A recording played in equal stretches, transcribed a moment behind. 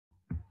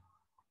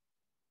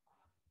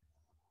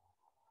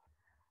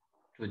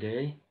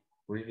Today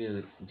we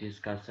will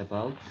discuss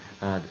about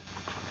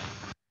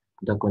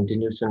the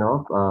continuation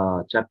of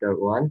chapter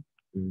 1,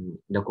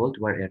 the Cold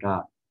War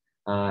era.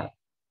 Uh,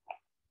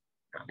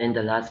 in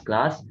the last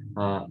class,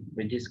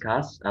 we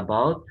discussed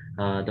about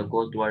the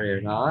Cold War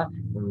era,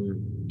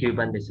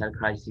 Cuban Missile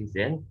Crisis,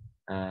 and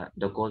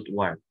the Cold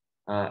War.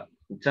 Uh,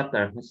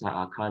 chapter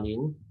Masa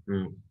Kanin,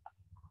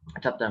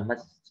 chapter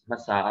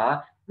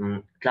Masa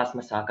class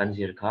Masa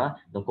Kanjir Ka,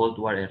 the Cold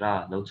War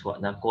era, no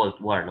na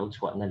Cold War, no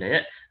na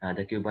le,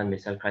 the Cuban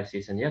Missile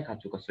Crisis, and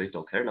Yakachuka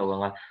Soito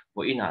Kerlawanga,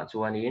 Boina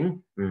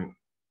Chuanin.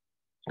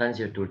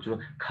 Kanjir tu chu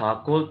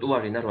kha Cold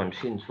War in a ron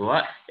shin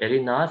chua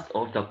arenas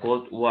of the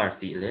Cold War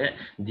ti le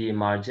the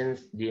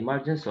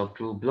emergence of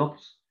two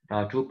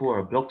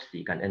power blocks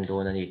ti kan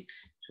endo na ni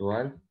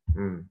chuan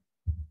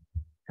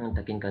ang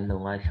takin kan lo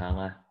ngai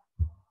thanga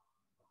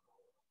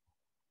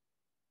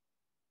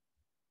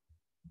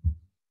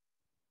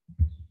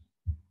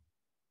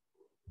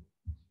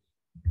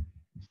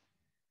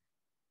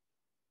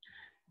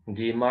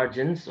the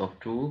emergence of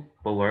two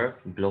power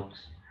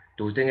blocks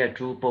tu teng a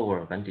two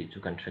power kan ti chu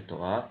kan thre to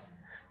a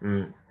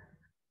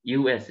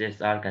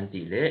USSR kan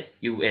ti le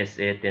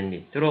USA ten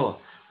ni tro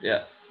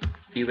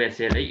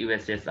USA le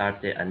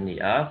USSR te an ni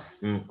a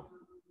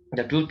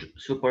the two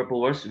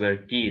superpowers were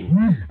keen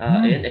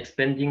in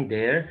expanding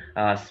their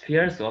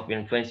spheres of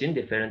influence in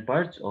different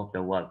parts of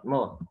the world.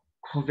 Mo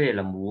khovel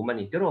amu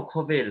mani pero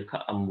khovel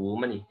kha amu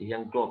mani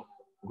yang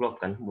globe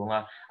kan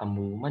bunga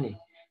amu mani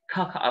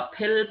kha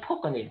apel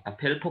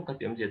phok ka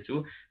tem je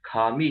chu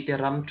kha mi te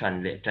ram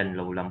tran le tran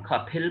lo lam kha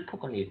apel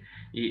phok ani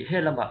I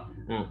helama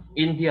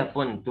India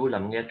pon tu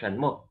lam nge tran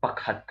mo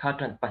pakhat kha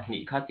tran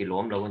pahni kha ti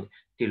lom lo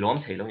ti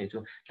lom thei lo ni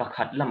chu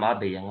pakhat lama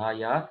be yanga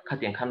ya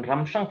khatiang khan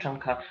ram sang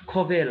kha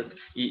khovel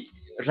I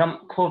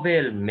ram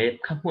khovel mep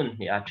kha hun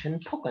ni a then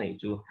phok ani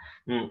chu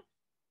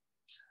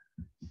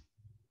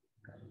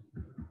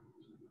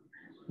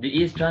The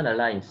Eastern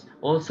Alliance,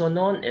 also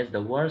known as the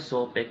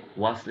Warsaw Pact,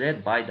 was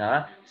led by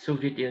the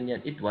Soviet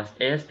Union. It was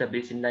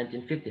established in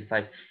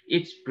 1955.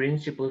 Its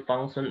principal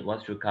function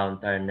was to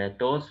counter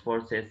NATO's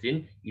forces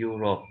in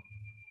Europe.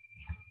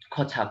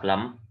 Khochak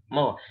lam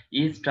mo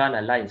Eastern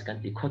Alliance kan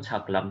ti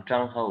khochak lam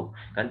trang ho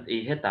kan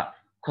ti heta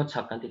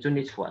khochak kan ti chu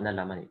ni chhuat na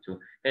lam ani chu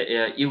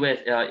US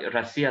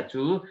Russia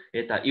chu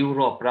eta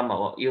Europe rama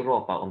o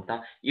Europe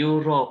omta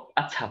Europe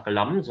achak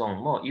lam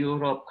zong mo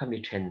Europe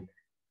khami then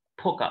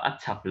phoka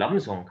achak lam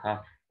zong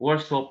kha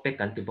Warsaw Pact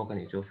kan ti bokan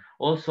ni chu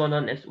also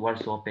known as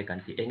Warsaw Pact kan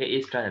ti enge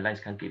Eastern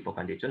Alliance kan ti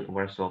bokan ti chun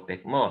Warsaw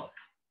Pact mo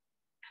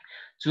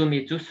chu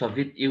mi chu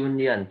Soviet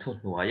Union thu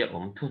hnuai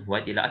thu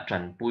hnuai ti la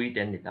atran pui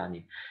ten ni ta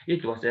ni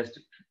it was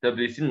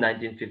established in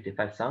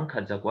 1955 sang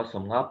khajak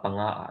somnga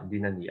panga a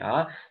dinani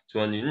a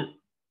chuanin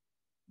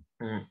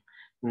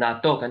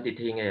NATO kan ti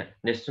theinge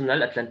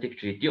National Atlantic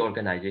Treaty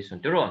Organization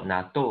tero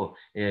NATO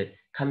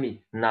khami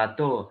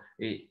NATO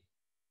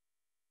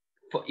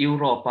for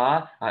Europe,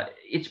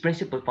 its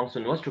principal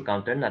function was to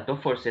counter NATO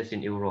forces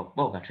in Europe.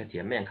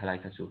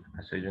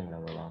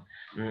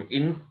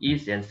 In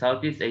East and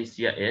Southeast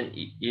Asia and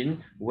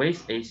in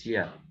West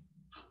Asia.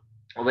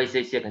 West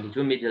Asia kan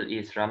ti Middle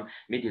East kan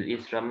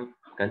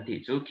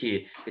ti chu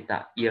ki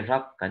kita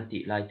Iraq kan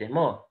ti lai te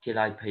mo ki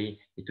lai phei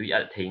tu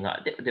ya thei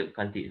nga de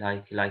kan ti lai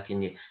ki lai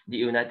kini the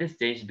United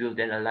States built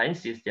an alliance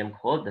system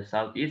called the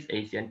Southeast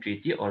Asian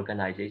Treaty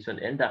Organization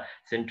and the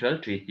Central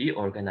Treaty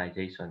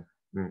Organization.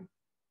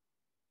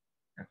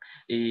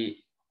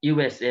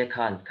 USA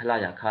khan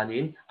khalaya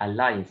khanin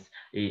alliance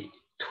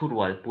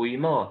thurwal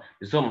puimo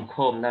zom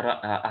khom na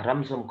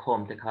aram zom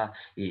khom te kha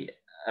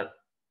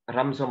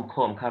ram zom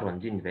khom kha ron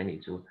din veni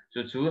chu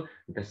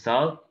the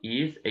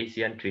Southeast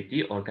Asian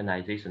Treaty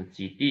Organization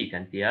CT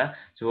kan tia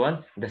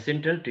chuan the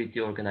Central Treaty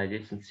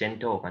Organization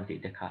CENTO kan ti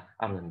te kha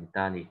aron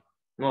ta ni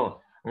no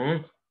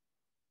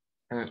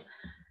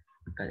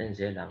kan en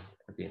je lang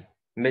okay.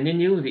 Many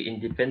newly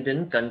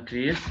independent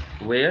countries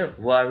were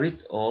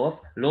worried of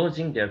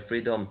losing their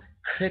freedom.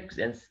 Cracks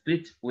and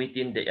splits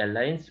within the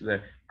alliance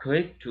were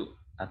quick to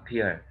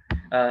appear.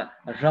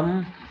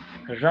 Ram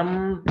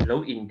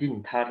low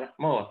Indian thar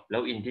mo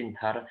low Indian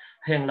thar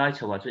heng lai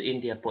chawa chu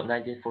India po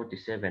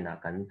 1947 na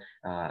kan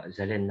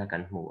zalen na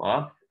kan mu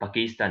a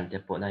Pakistan te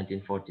po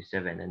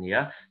 1947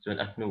 ania chun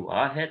a hnu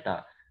a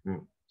heta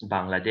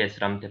Bangladesh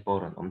ram te po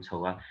ron om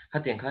chawa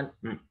khateng khan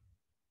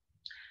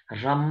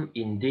ram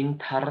inding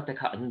thar te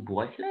kha an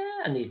buai hle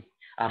ani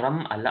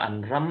aram ala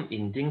an ram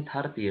inding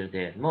thar tir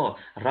de mo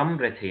ram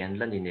re thean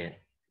lani ne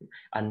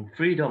an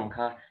freedom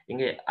kha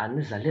inge an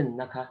zalen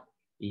na kha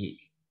I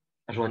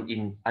ron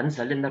in an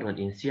zalen na ron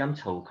in siam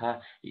chho kha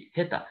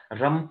heta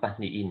ram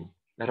pahni in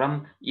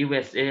ram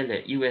USA le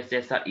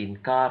USSR in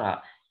kara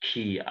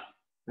khi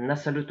na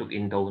salutuk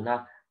in do na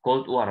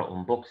Cold War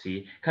boxi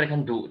khare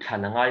khan du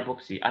thana ngai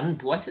boxi an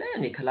buai hle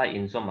ani khala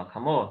in zoma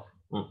khamo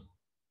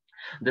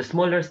The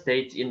smaller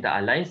states in the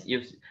alliance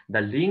used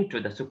the link to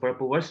the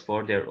superpowers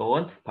for their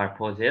own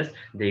purposes.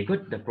 They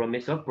got the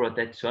promise of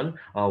protection,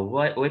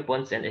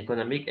 weapons, and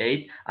economic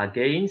aid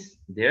against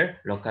their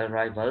local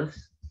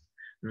rivals.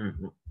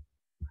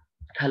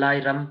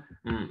 Khalairam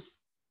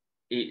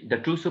the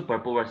two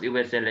superpowers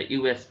USAและ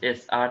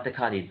USSR แต่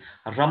คันนี้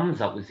รำ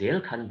จะอุเซล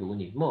คันดู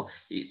นี่โม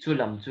จู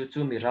ลำจู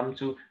มีรำ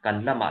จูกัน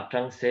ละมาจั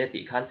งเซ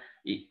ติคัน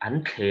อัน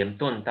เคลม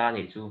ต้นตา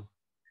นี่จู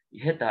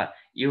เฮตา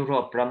ยุโร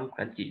ปรำ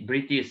กันที่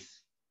British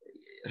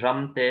ร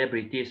ำเต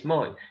British โม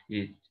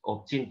อบ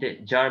จินเต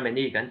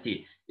Germany กันที่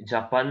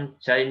Japan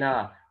China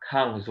ข้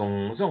างส่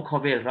งเขา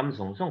เวลรำ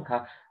ส่งค่ะ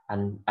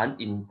อัน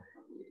อิน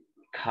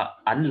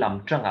อันล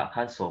ำจังอ่ะ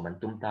ขันโซมัน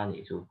ตุ้มตา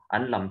นี่จูอั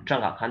นลำจัง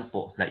อ่ะขันโป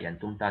ะในยัน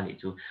ตุ้มตานี่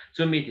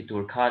จูมีติดตั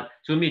วขัน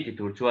จูมีติด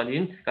ตัวจวนนิ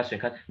นก็ส่วน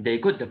ขัน they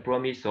got the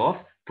promise of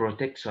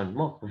protection โ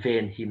มเว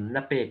นหิม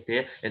นับเป็กเต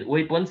and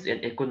weapons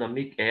and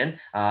economic and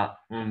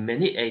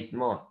many aid โ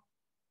ม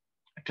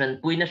จน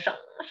ปุยนะ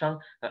ช่าง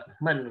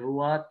มันรั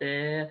วเต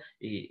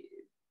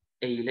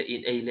เอ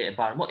เล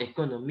บาร์โม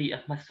economy อ่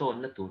ะมาโซน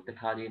นะตัวแต่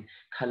คาริน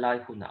ขลาย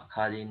หุ่นค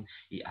าริน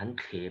อัน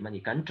เขมัน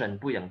กันจัน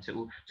ปุยอย่างเจ้า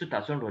สุดท้า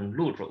ยส่วนรน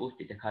ลู่รู้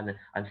ติดแต่คาริน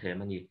อันเข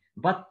มัน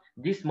but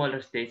these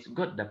smaller states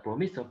got the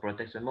promise of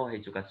protection โมให้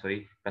จุกัสวย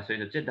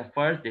ตัวเจ้า the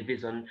first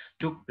division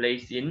took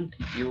place in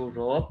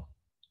Europe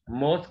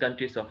most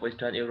countries of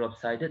Western Europe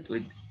sided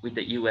with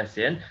the US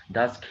and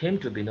thus came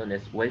to be known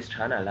as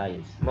Western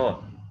Alliance โม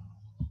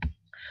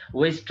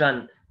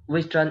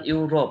Western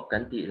Europe กั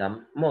นติล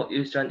ำโม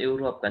Eastern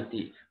Europe กัน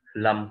ติ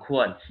ลำค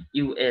วร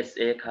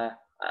USA ค่ะ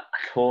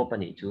โทป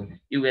นิจู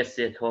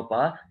USA โทป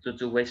ะ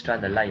จู Western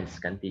Alliance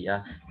กันติอ่ะ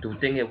ดู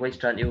เต็ง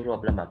Western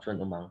Europe ละมาชวน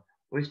อมัง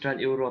Western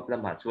Europe ละ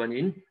มาชวน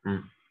อิน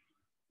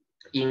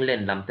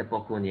England ลำเตป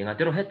กูนี่อ่ะ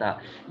ที่เราเห็นตา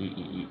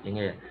ยังไง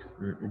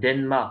เดน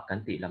มาร์กกัน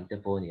ติลำเต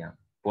ปนี่อ่ะ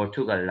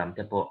Portugal ลำเต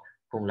ป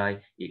คงไล่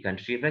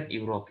country เวก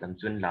Europe ลำ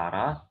จวนลาร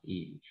ะ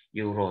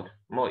Euro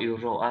โม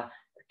Euro อ่ะ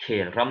เข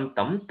ลรำ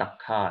ตั้มตัก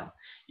ขาน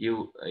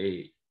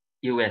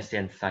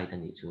USN side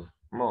นี่จู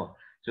โม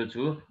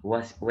จู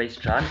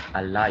Western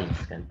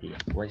Alliance กันที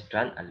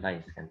Western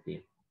Alliance กันที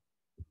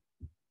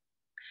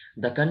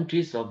The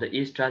countries of the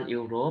Eastern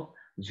Europe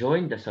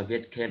joined the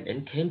Soviet camp and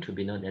came to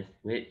be known as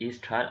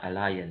Eastern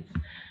Alliance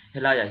เฮ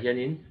ลายาเฮีย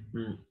นิน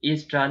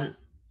Eastern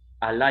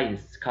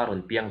Alliance คารอ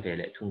นเปียงเวเ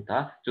ลทุงตา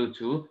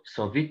จู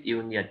Soviet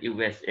Union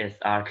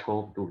USSR ท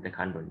บดูแต่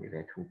คันรอนนี่เว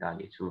ทุงตา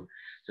นี่จู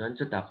ส่วน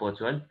จุดตาปอ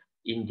จวน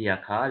India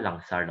ค่ะหลัง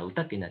สารเรา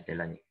ตักินอะไ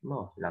รนี่โม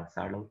หลังส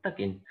ารเราตั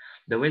กิน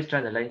The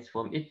Western Alliance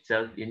formed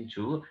itself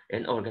into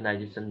an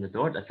organization, the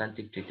North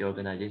Atlantic Treaty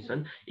Organization.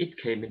 It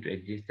came into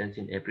existence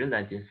in April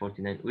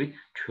 1949 with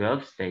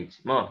 12 states.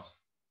 โม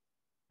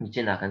มีเจ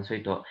นากันสวย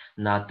ตัว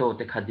NATO เ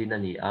ตคดินา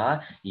นี่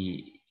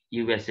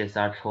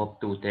USSR ทบ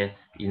ตูเต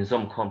อินซอ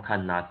มคอมคั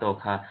น NATO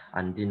ค่ะ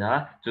อันดินา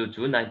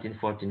จู่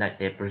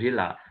1949 April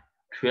ละ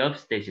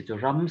12 states จู่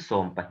รัมส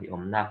มปฏิอ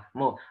มนักโม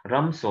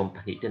รัมสมป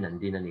ฏิเตนัน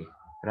ดินานี่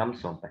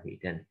Ramsom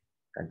Pahiten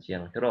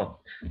Kanchiang Tro.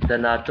 The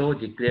NATO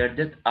declared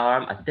that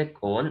armed attack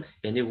on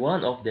any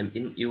one of them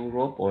in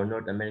Europe or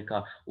North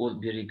America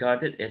would be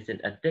regarded as an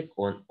attack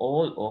on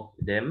all of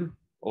them,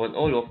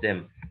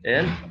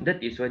 and that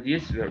is why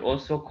these were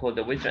also called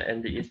the Western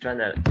and the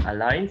Eastern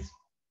Alliance.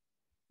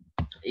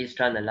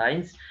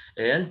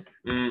 And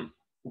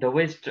the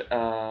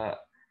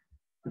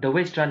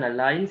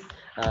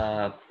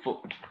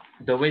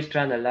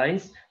Western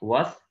Alliance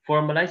was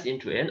formalized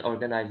into an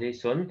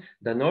organization,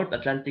 the North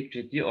Atlantic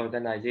Treaty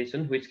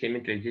Organization, which came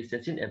into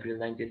existence in April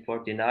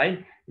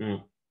 1949.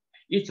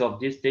 Each of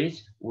these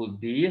states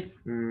would be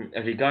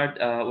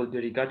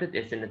regarded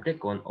as an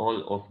attack on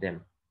all of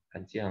them.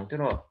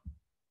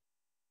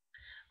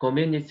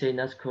 Communist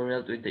China's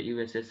quarrel with the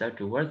USSR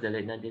towards the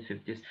late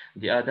 1950s.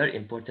 The other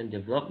important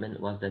development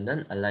was the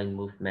non-aligned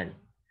movement.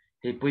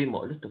 Thì pui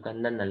mỗi lúc tụi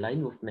can nan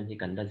line movement hi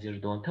kan da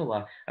zir don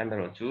thawa ai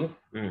maro chu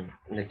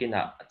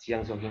nakina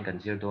chiang zo hin kan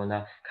zir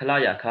dona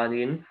khalaya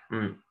khanin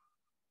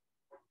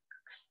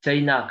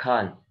China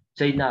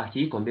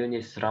hi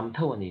communist ram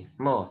thawani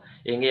mo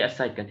enge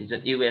aside kan ti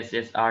chon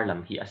USSR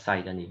lam hi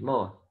aside ani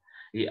mo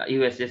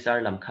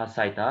USSR lam kha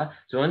side ta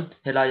chon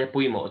helaya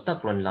pui mo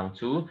tak ron lang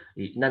chu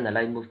nan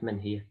line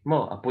movement hi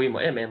mo apui mo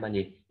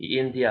ani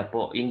India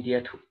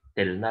thu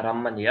tel na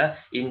ramania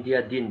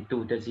India din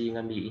tu te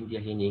zingami India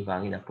hini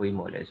wangin apoi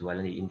mo le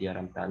zuala ni India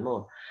ramtan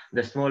mo.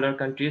 The smaller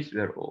countries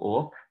were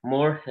of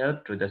more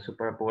help to the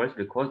superpowers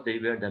because they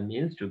were the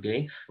means to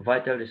gain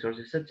vital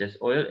resources such as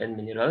oil and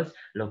minerals,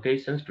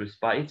 locations to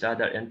spy each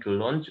other and to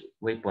launch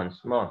weapons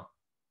mo.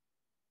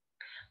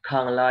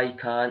 Khang lai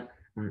khan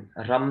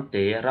ram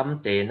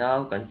te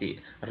now kanti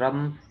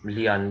ram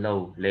lian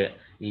lo le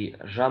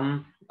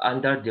ram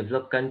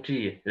underdeveloped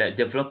country le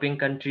developing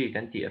country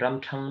kanti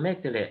ram thang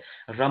mek le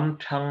ram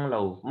thang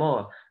lo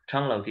mo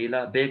thang lo ti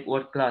la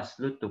backward class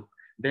lutuk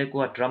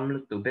backward ram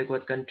lutuk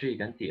backward country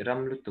kanti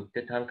ram lutuk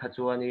te thang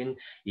khachuanin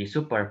I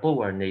super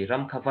power nei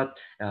ram khavat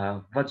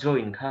va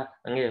join kha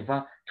ange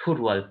va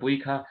thurwal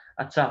pui kha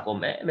acha kom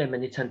me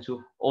mani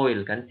chanchu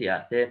oil kanti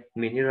ate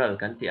mineral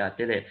kanti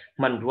ate le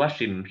man ruwa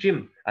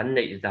shim an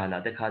nei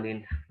zana te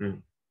khanin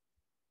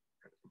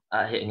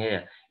hệ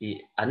nghe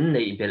anh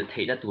này bel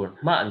thấy đã tuổi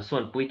mà anh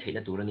xuân pui thấy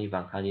đã tuổi này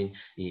vàng khanin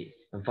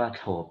và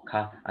thổ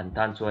kha anh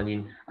tan xuân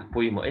in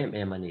pui mỗi em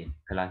anh này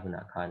cái lai huna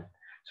khan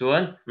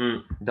So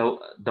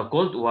the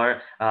Cold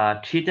War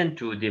threatened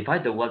to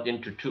divide the world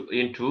into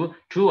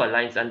two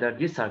alliances. Under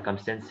these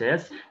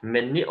circumstances,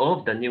 many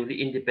of the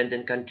newly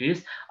independent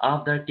countries,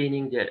 after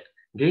gaining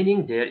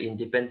their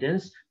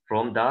independence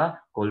from the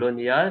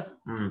colonial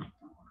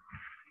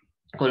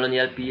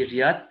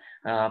period,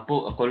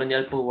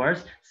 colonial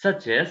powers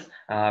such as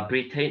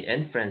Britain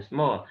and France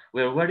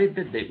were worried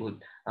that they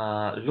would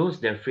lose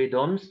their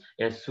freedoms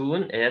as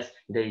soon as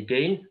they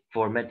gained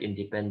formal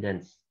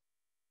independence.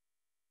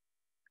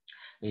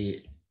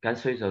 Kan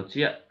soi zo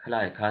chia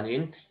khalai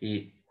khanin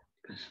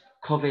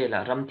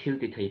khovela ramthil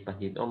ti thei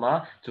pahnih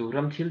oma chu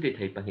ramthil ti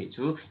thei pahnih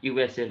chu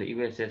USA le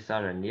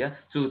USSR ania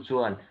chu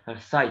chuan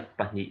site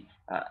pahnih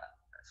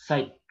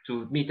site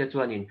chu mi te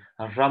chuanin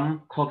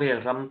ram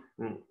khovel ram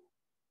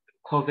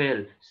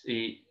khovel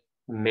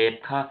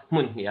map kha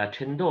mun ni a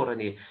thendo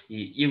rani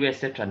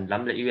USA tran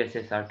lam le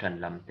USSR tran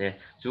lam te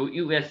chu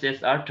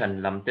USSR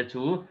tran lam te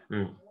chu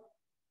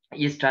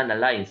Eastern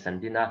Alliance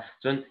and dina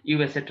chon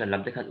USA tran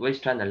lam te khan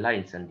Western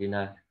Alliance and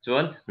dina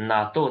chon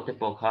NATO te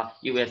pokha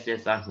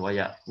USSR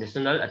hnuaya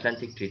National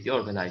Atlantic Treaty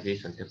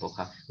Organization te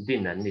pokha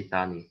dinan ni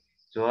tani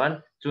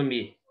chon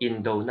chumi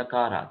Indo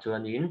nakara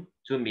chonin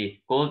chumi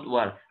Cold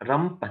War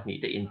ram pahni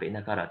te in pe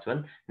nakara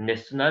chon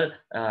National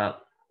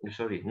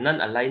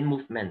non-aligned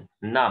movement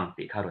nam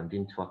ti kharon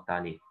din chuak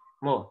tani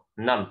mo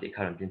nam ti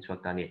kharon din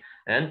chuak tani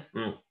and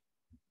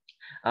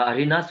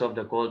arenas of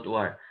the Cold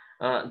War.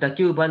 The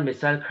Cuban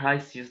Missile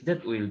Crisis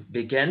that will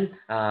begin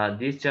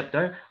this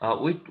chapter,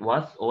 which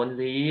was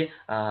only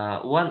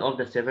one of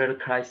the several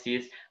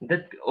crises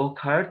that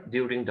occurred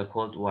during the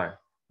Cold War.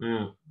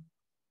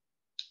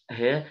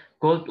 He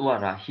Cold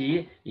War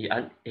he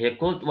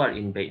Cold War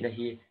in Beina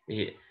he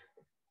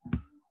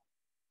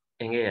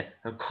enge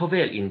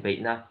khovel in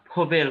Beina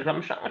khovel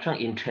ram sang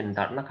in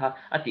trendar na kha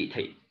ati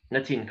thei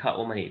na chin kha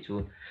omani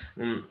chu.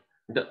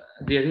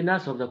 The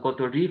arenas of the Cold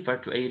War refer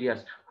to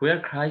areas where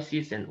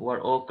crises and war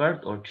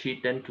occurred or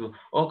threatened to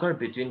occur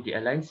between the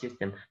allied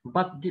system,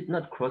 but did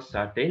not cross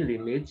certain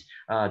limits.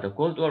 The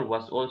Cold War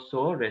was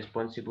also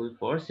responsible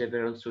for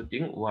several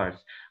shooting wars.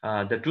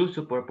 The two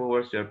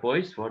superpowers were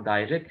poised for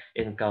direct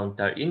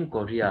encounter in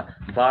Korea,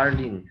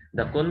 Berlin,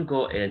 the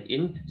Congo, and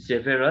in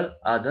several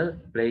other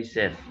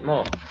places.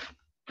 More.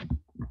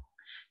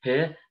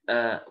 Here,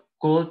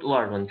 Cold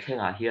War ron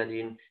khenga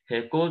hianin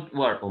he Cold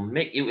War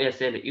make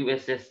USA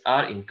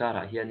USSR in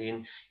kara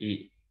hianin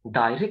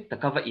direct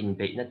takava in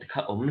be na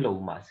takha lo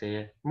ma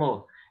se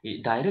mo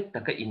direct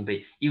taka in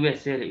be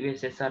USA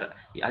USSR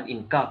an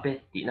in ka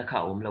pe ti na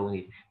kha lo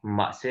ni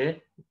ma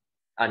se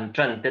an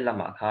tran te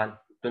lama khan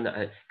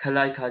tuna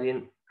khalai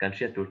khanin kan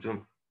sia tur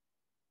chum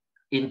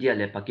India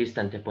le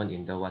Pakistan te pon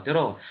in dawa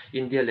tero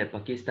India le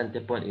Pakistan te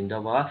pon in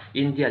dawa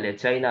India le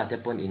China te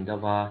pon in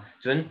dawa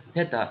chun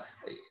heta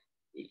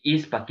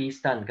East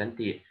Pakistan kan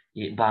ti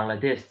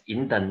Bangladesh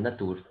in dan na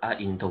tur a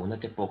in do na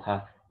te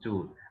pokha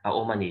chu a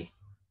omani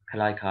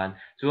khalai khan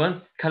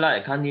chuan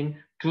khalai khanin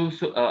chu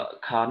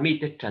kha mi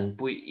te tran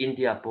pui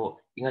India po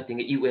inga ting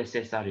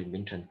USSR in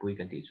min tran pui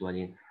kan ti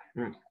chuanin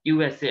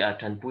USA a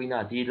tran pui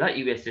na di la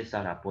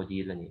USSR a po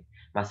di la ni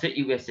ma se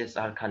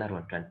USSR khana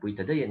ron tran pui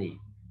ta dai ani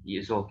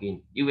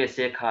zokin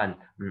USA khan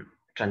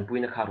tran pui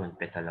na kharon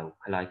petalo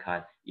khalai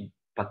khan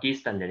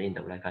Pakistan dan in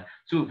daulai kan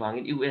chu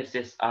wangin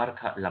USSR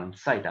kha lam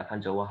sai da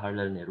khan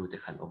Jawaharlal Nehru te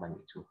khan omani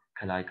chu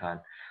khalai khan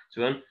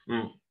chuan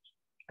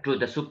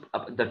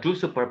the two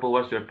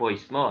superpowers were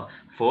poised more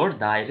for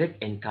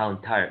direct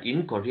encounter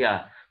in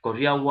Korea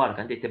War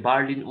kan te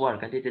Berlin War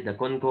kan te the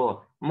Congo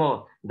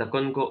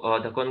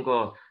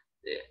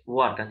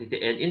War kan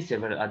te and in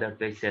several other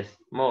places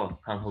more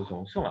kang ho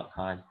song song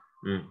khan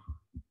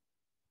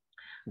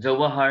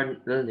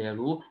Jawaharlal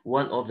Nehru,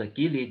 one of the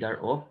key leaders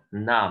of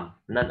NAM,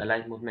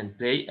 Non-Aligned Movement,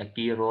 played a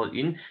key role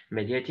in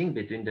mediating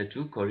between the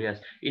two Koreas.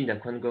 In the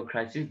Congo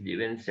crisis, the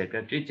UN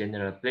Secretary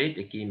General played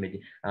a key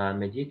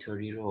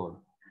mediatory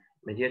role.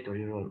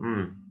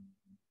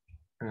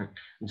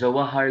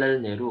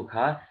 Jawaharlal Nehru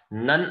ka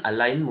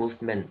Non-Aligned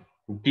Movement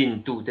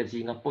din tu te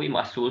singa poi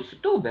masul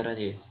tu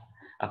berani.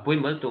 Apoi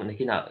mal tu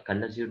nakina kan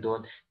nazir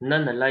don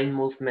non-aligned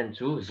movement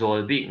chu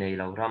zol big nei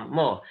lauram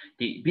mo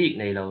ti big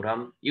nei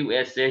lauram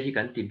USA hi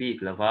kan ti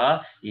big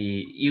lawa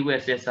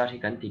USSR hi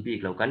kan ti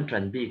big law kan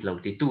tran big law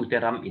ti tu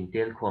teram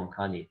intel khom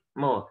khani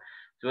mo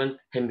chun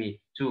hemi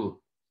chu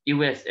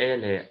USA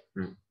le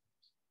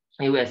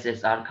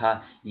USSR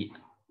kha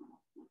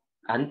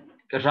an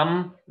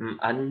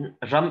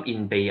ram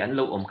in bay an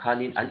lo om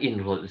khanin an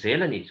in rol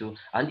zel ani chu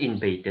an in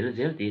bay tel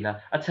zel ti la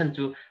achan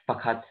chu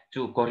pakhat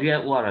chu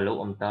Korea war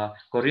lo om ta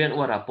Korean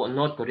war po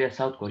North Korea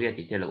South Korea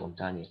ti tel om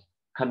ta ni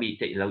khami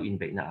te lo in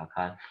bay na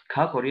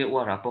kha Korea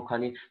war po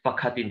khani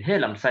pakhatin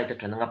helam site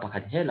ta nga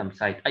pakhat helam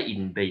site a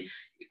in bay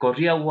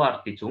Korea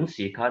war ti chung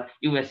si khan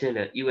USA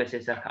le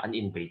USSR kha an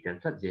in bay tel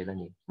that zel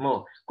ani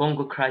mo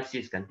Congo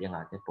crisis kan ti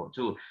nga te po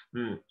chu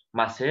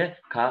ma se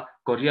kha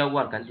Korea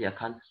war kan ti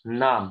khan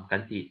nam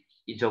kan ti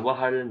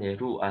Jawaharlal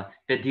Nehru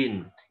te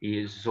din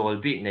zol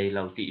big nei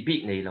lo ti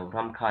big nei lo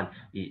ram khan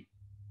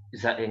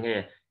za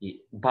enge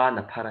ba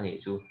na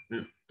pharani chu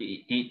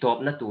ti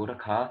top na tur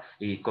kha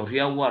I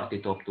Korea war ti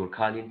top tur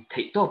khanin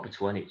thei top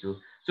chuan chu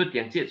chu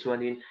tiang che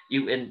chuanin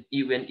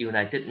UN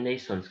United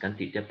Nations kan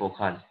ti te po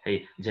khan hei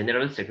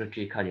General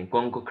Secretary khanin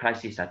Congo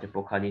crisis ate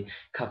po khanin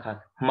kha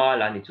ma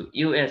la ni chu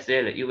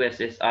USA le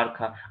USSR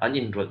kha an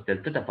in rol tel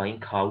ta pain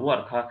kha war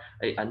kha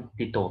ai an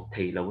ti top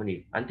thei lo ni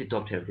an ti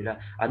top thei la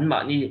an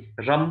ma ni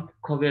ram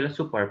khovel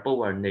super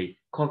power nei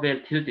khovel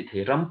thil ti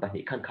thei ram pa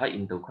ni khan kha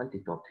in do khan ti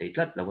top thei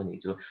tlat lo ni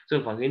chu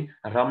wangin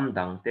ram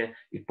dang te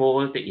I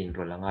pol te in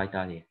rol angai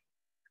ta ni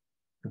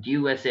The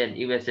USA and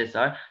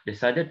USSR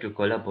decided to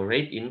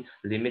collaborate in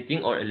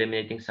limiting or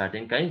eliminating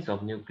certain kinds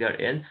of nuclear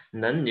and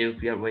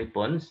non-nuclear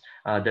weapons.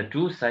 The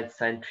two sides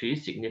signed 3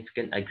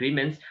 significant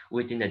agreements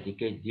within a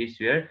decade. These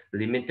were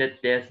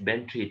Limited Test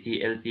Ban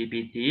Treaty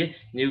 (LTBT),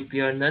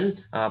 Nuclear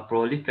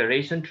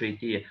Non-Proliferation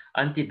Treaty,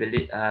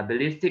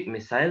 Anti-Ballistic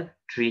Missile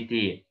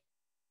Treaty.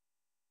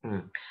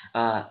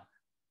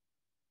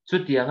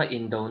 Chu tianga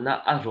Indo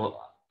na aro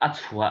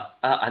achua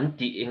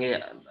anti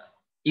inge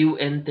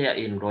UN te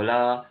in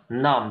rola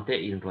nam te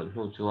in rol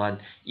nu chuan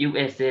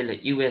USA le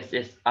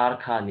USSR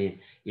khani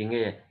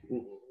inge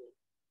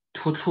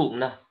thuthuk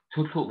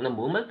na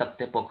mumal tak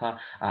te pokha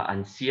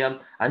an siam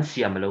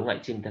lo ngai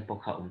chin te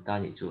pokha ta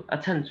ni chu a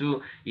chan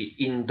chu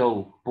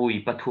Indo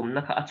pui pathum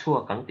na kha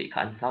achua kang ti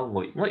khan lau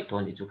ngoi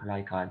to ni chu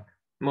khlai khan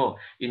mo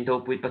Indo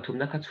pui pathum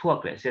na kha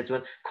chuak le se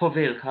chuan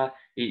khovel kha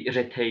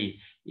rethei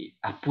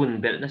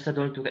apun bel na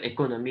sadol tu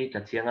economy ta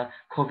chianga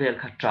khovel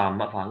kha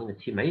tram awang na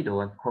thi mai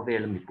don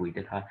khovel mi pui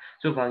te kha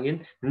chu wangin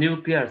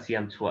nuclear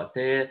siam chua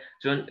te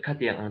chon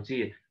khatiang ang chi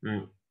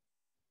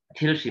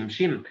thil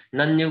shim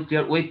non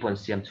nuclear weapon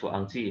siam chu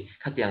ang chi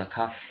khatiang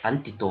kha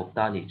an ti top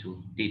ta ni chu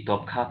ti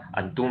top kha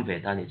an tum ve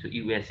ta ni chu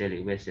USA le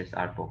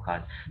USSR po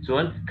khan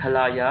chon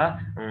khalaya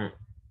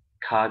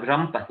kha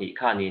ram pahnih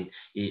khanin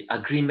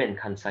agreement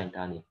khan sign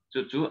ta ni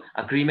chu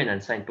agreement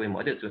and sign poi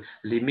mo de chu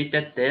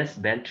Limited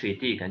Test Ban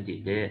Treaty kan ti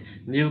de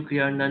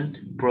Nuclear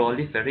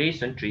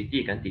Non-Proliferation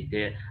Treaty kan ti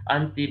de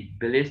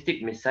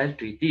Anti-Ballistic Missile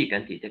Treaty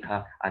kan ti de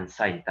kha an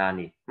sign ta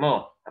ni mo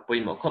poi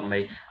mo khop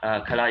mai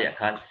khalaya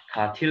khan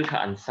kha thil kha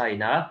an sign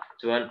na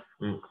chuan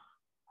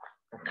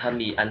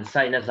khami an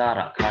sign na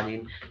zara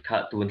khanin kha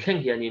tun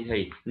thleng hianin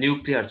hei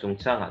nuclear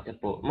chungchanga te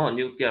po mo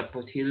nuclear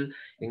po thil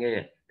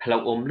inge phalo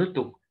om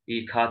lutuk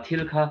I kha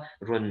thil kha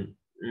run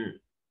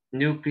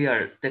nuclear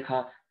te kha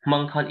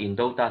mang khan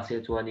Indo ta se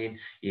chuanin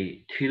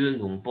thil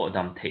nung po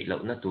dam thei lo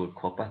na tur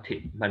khopa thi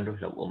man ro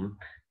lo om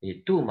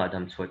tu ma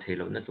dam chho thei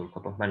lo na tur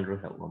khopa man ro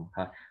lo om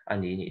kha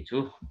ani ni chu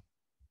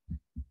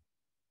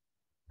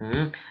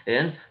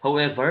And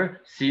however,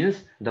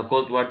 since the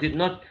Cold War did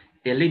not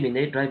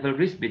eliminate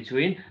rivalries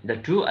between the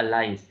two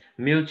allies,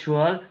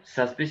 mutual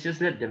suspicion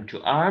led them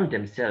to arm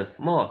themselves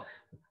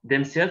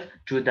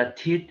to the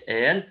teeth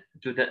and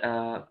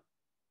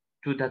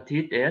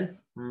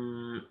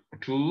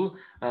to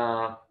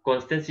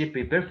constantly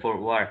prepare for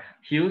war.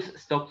 Huge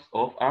stocks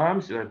of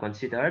arms were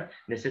considered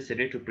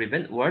necessary to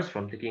prevent wars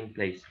from taking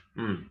place.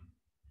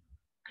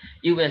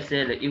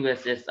 USA le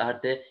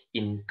USSR te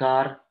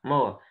inkar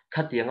mo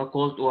khatianga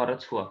Cold War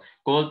chua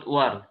Cold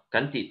War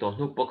kan ti to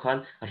nu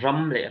pokhan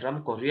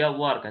ram Korea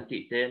War kan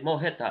ti te mo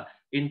heta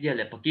India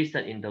le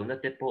Pakistan Indo na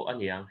te po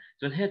aniang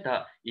chon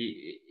heta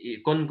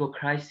Congo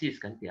crisis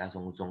kan ti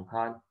azong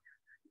khan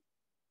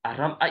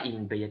aram a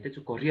in be te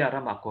chu Korea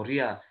rama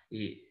Korea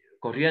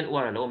Korean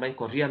War lo main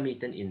Korea mi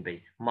ten in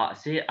be ma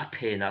se a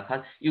phena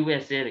khan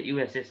USA le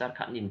USSR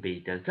khan in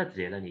be tel tlat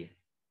zel ani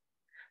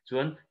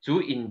chuan chu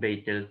in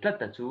be tel tlat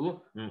ta chu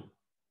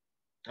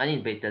an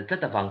in be tel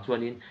tlat awang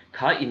chuanin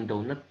kha in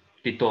do na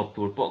ti top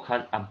tur po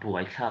khan a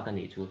buai thla ka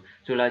ni chu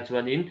chulai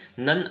chuanin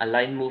non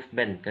aligned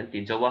movement kan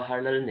ti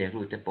Jawaharlal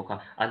Nehru te po kha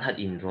an hat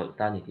in rol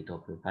ta ni ti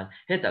top tur khan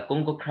heta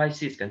Congo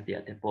crisis kan ti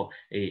ate po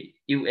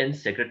UN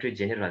Secretary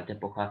General te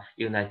po kha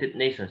United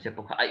Nations te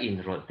po kha a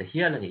in rol te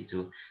hian ani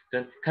chu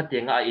chuan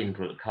khatenga a in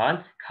rol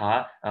khan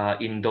kha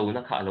in do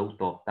na kha lo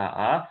top ta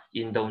a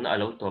in do na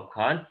lo top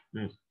khan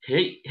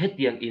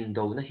hetiang in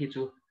do na hi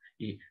chu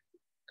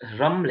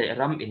ram le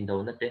ram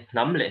Indo na te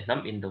nam le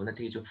nam Indo na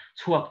te chu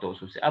chuak to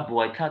su se a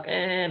buai thak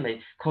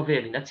mai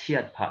khovel in a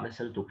chiat pha na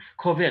sal tu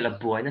khovel a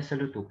buai na sal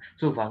tu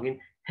chu wangin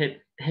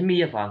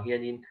hemi awang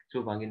hianin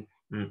chu wangin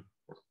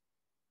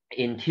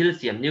in thil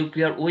siam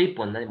nuclear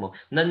weapon na mo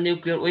non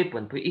nuclear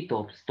weapon pui I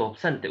top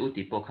san te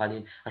uti po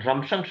khanin ram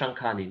sang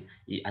khanin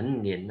an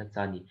ngen na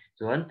chani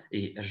chuan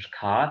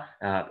kha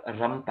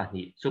ram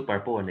pahnih super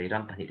power nei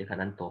ram pahnih te khan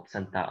an top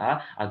san ta a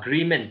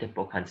agreement te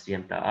po khan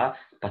siam ta a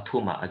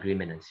pathuma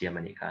agreement an siam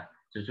ani kha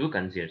chu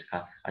kan zir kha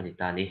ani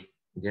ta ni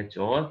that's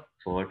all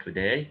for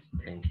today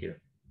thank you